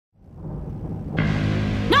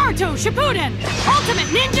Naruto Shippuden! Ultimate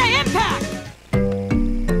Ninja Impact!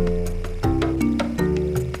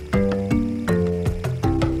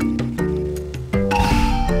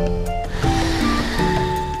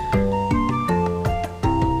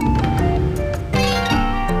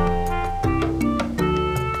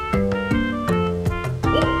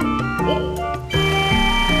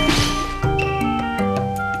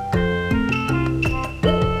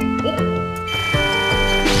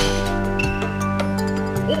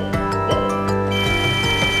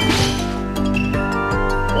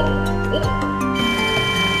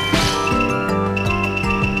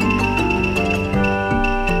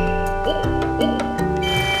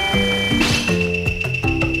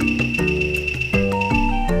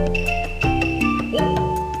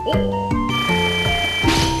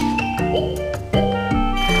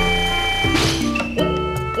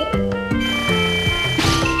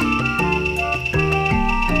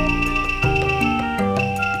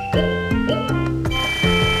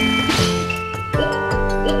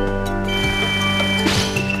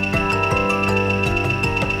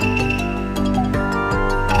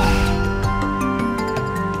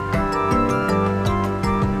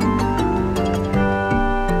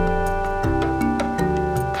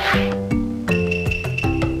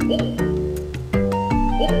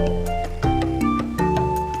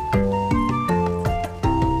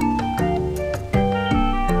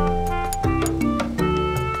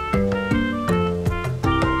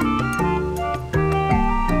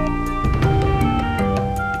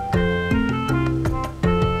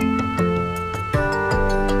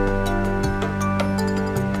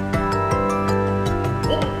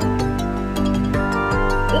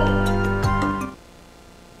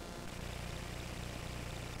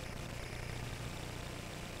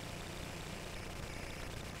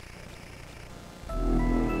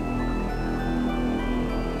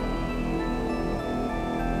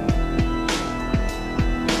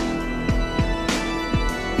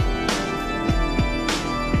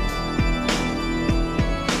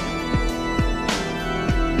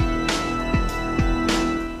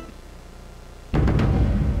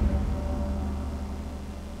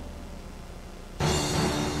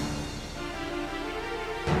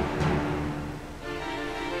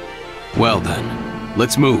 Well then,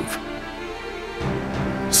 let's move.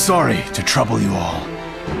 Sorry to trouble you all.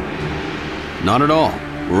 Not at all.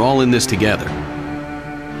 We're all in this together.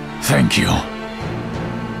 Thank you.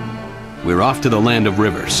 We're off to the land of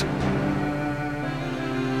rivers.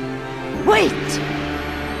 Wait!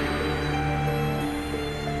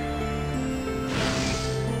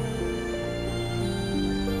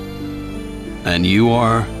 And you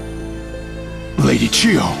are? Lady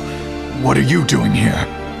Chio, what are you doing here?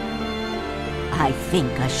 I think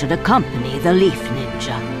I should accompany the Leaf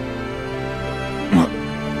Ninja.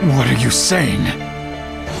 What are you saying?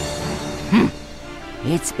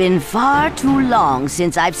 It's been far too long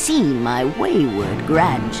since I've seen my wayward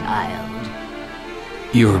grandchild.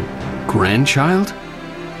 Your grandchild?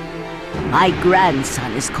 My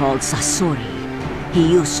grandson is called Sasori.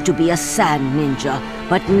 He used to be a sand ninja,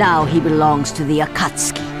 but now he belongs to the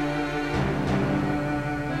Akatsuki.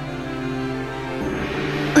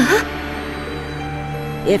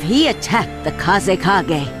 If he attacked the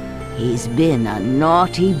Kazekage, he's been a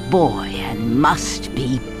naughty boy and must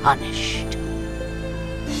be punished.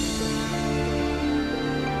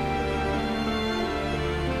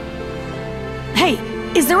 Hey,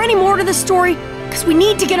 is there any more to the story? Because we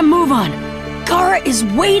need to get a move on. Gaara is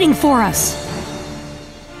waiting for us.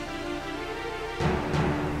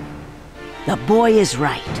 The boy is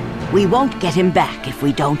right. We won't get him back if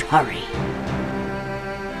we don't hurry.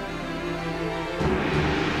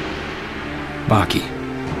 Baki.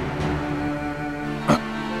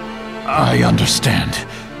 I understand.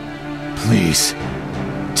 Please,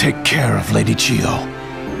 take care of Lady Chio.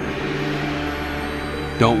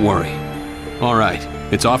 Don't worry. All right,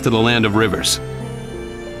 it's off to the land of rivers.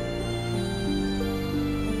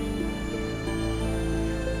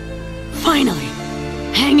 Finally!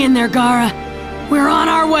 Hang in there, Gaara. We're on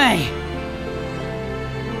our way!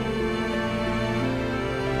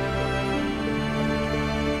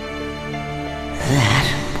 That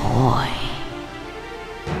boy.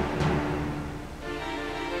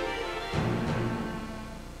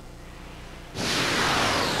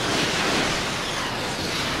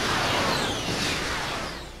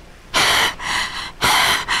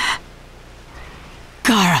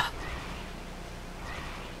 Gaara.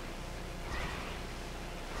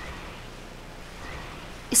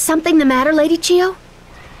 Is something the matter, Lady Chio?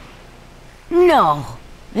 No,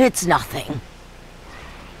 it's nothing.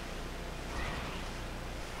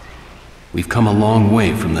 We've come a long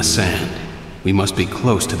way from the sand. We must be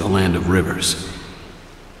close to the land of rivers.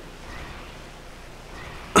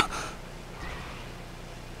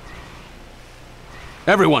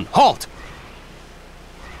 Everyone, halt!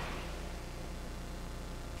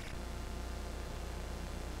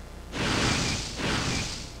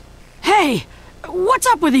 Hey! What's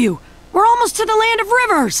up with you? We're almost to the land of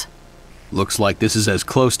rivers! Looks like this is as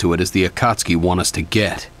close to it as the Akatsuki want us to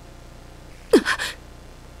get.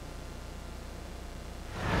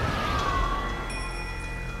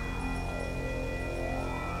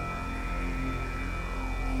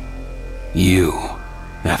 You,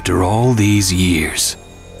 after all these years.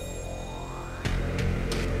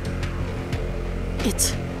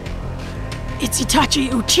 It's Itachi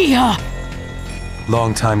Uchiha!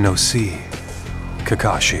 Long time no see.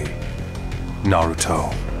 Kakashi.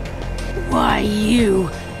 Naruto. Why, you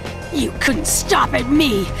couldn't stop at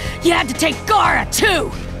me! You had to take Gaara, too!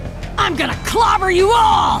 I'm gonna clobber you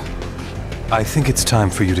all! I think it's time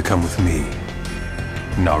for you to come with me,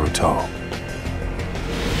 Naruto.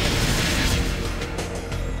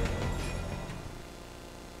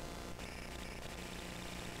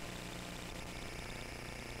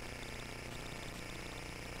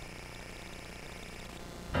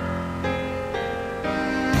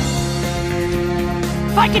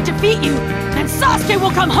 If I can defeat you, then Sasuke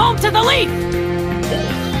will come home to the leaf!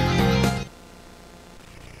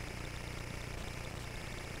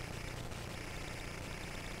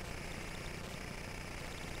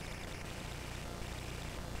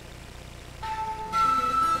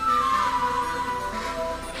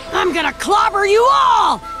 I'm gonna clobber you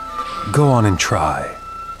all! Go on and try.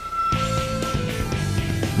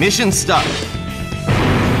 Mission start.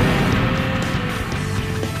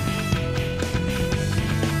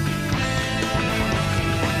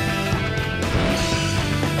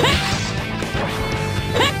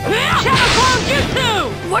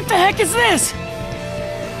 What the heck is this?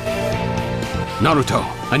 Naruto,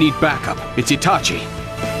 I need backup. It's Itachi.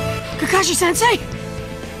 Kakashi-sensei?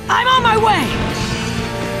 I'm on my way!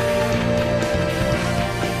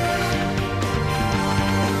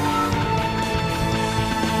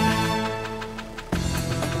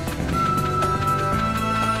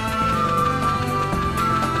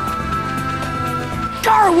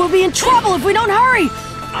 Gaara will be in trouble if we don't hurry!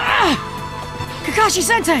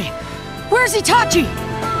 Kakashi-sensei, where's Itachi?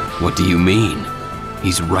 What do you mean?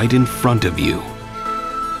 He's right in front of you.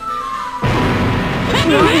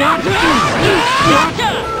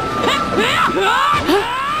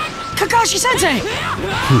 Kakashi-sensei!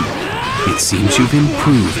 It seems you've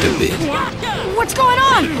improved a bit. What's going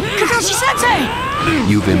on? Kakashi-sensei!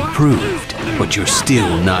 You've improved, but you're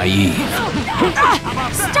still naive.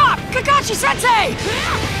 Stop! Kakashi-sensei!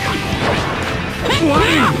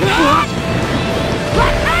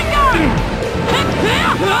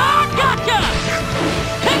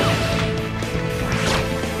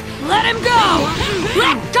 Let him go!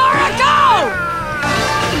 Let Gaara go!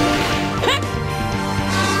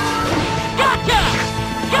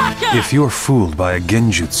 If you're fooled by a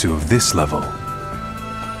genjutsu of this level...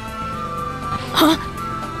 Huh?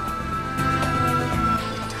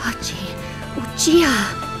 Itachi Uchiha.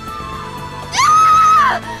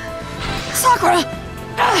 Sakura!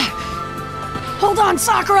 Hold on,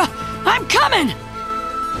 Sakura! I'm coming!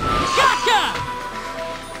 Gotcha!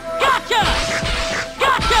 Gotcha!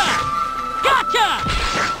 Gotcha! Gotcha!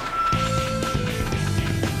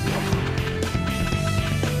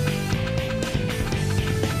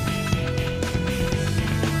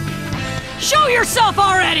 Show yourself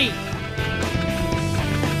already!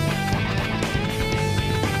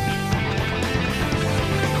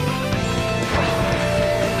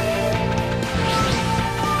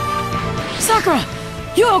 Sakura,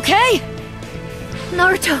 you okay?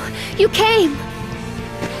 Naruto, you came!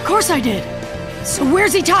 Of course I did. So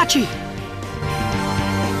where's Itachi?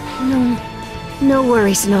 No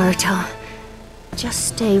worries, Naruto. Just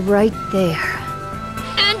stay right there.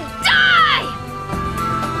 And die!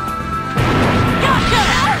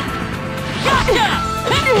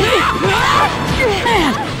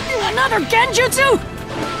 Man, another genjutsu?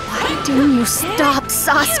 Why didn't you stop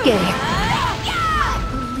Sasuke? I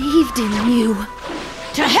believed in you.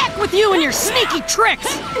 To heck with you and your sneaky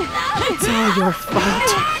tricks! It's all your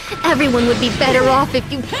fault. Everyone would be better off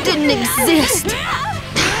if you didn't exist.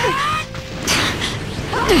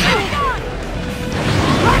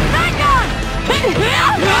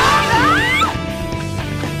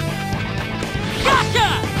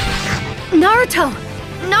 Naruto!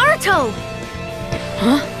 Naruto!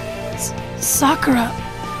 Huh? Sakura...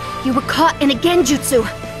 You were caught in a genjutsu.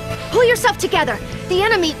 Pull yourself together. The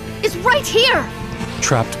enemy is right here.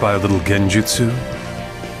 Trapped by a little genjutsu?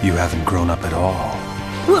 You haven't grown up at all.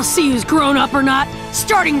 We'll see who's grown up or not,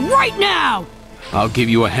 starting right now! I'll give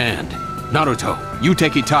you a hand. Naruto, you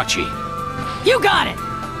take Itachi. You got it!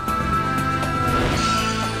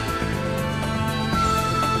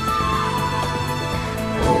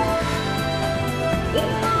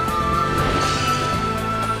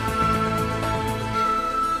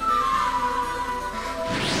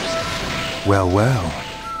 Well, well.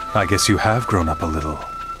 I guess you have grown up a little.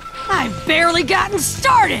 I've barely gotten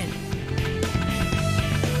started!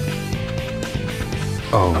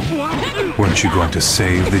 Oh, weren't you going to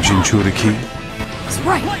save the Jinchuriki? That's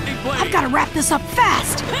right. I've got to wrap this up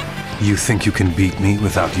fast. You think you can beat me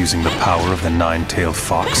without using the power of the nine-tailed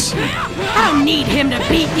fox? I don't need him to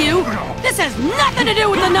beat you. This has nothing to do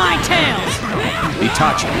with the Nine Tails.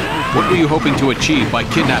 Itachi, what were you hoping to achieve by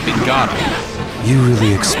kidnapping Gaara? You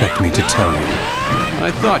really expect me to tell you? I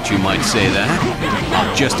thought you might say that.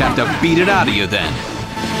 I'll just have to beat it out of you then.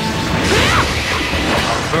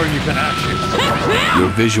 Your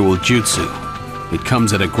visual jutsu. It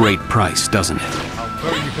comes at a great price, doesn't it?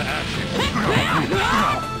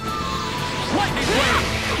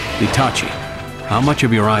 Itachi, how much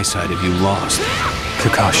of your eyesight have you lost?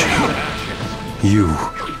 Kakashi, you...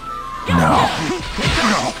 No.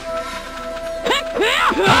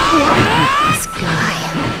 This guy.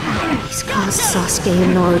 He's caused Sasuke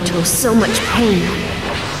and Naruto so much pain.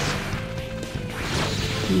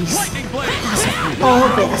 He's caused all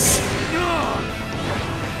this.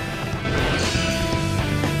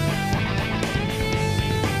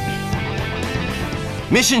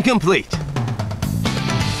 Mission complete.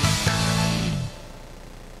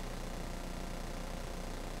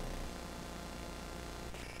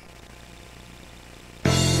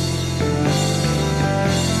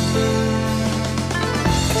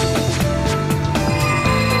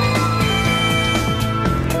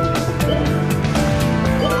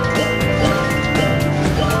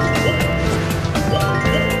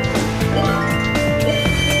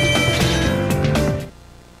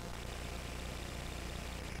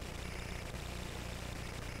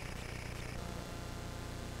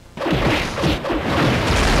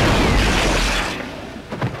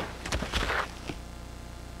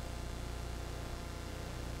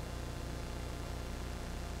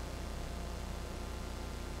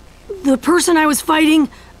 The person I was fighting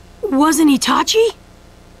wasn't Itachi?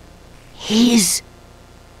 He's...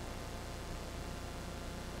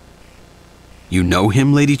 You know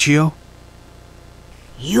him, Lady Chiyo?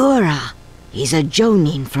 Yura. He's a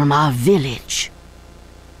Jonin from our village.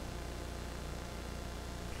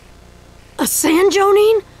 A Sand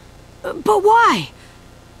Jonin? But why?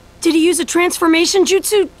 Did he use a transformation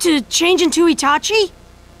jutsu to change into Itachi?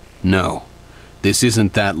 No. This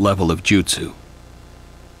isn't that level of jutsu.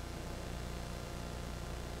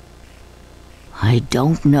 I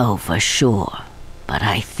don't know for sure, but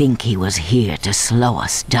I think he was here to slow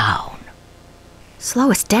us down. Slow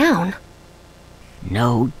us down?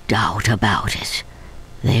 No doubt about it.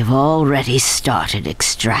 They've already started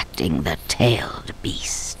extracting the tailed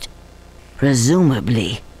beast.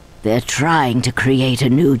 Presumably, they're trying to create a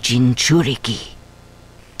new Jinchuriki.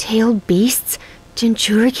 Tailed beasts?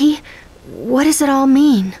 Jinchuriki? What does it all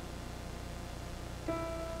mean?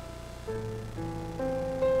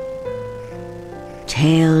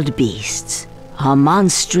 Tailed beasts are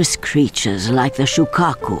monstrous creatures like the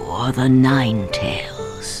Shukaku or the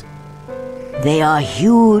Nine-Tails. They are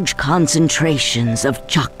huge concentrations of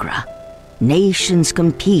chakra. Nations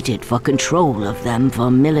competed for control of them for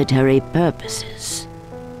military purposes.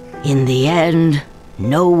 In the end,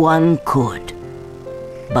 no one could.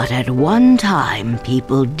 But at one time,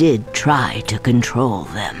 people did try to control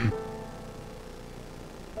them.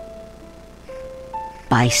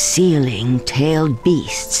 By sealing tailed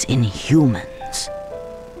beasts in humans.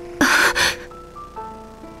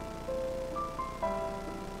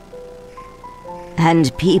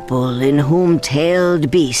 And people in whom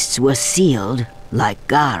tailed beasts were sealed, like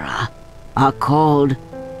Gaara, are called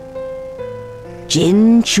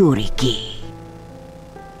Jinchuriki.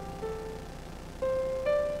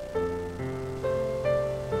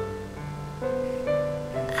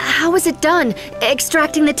 How is it done,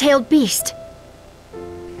 extracting the tailed beast?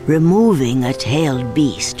 Removing a tailed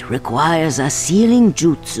beast requires a sealing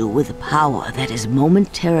jutsu with power that is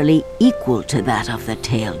momentarily equal to that of the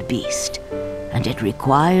tailed beast, and it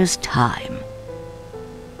requires time.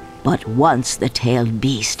 But once the tailed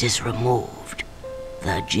beast is removed,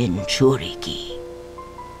 the Jinchuriki...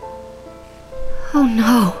 Oh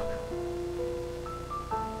no.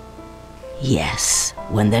 Yes,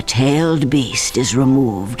 when the tailed beast is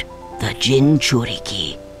removed, the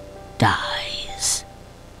Jinchuriki dies.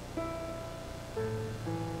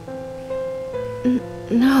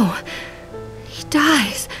 No. He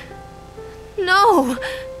dies. No!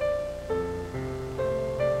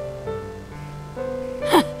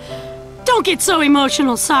 Don't get so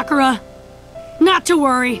emotional, Sakura. Not to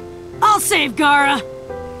worry. I'll save Gaara.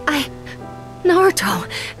 Naruto,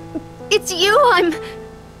 it's you I'm...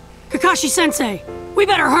 Kakashi-sensei, we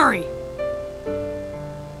better hurry.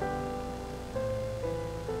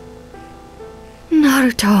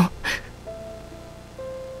 Naruto...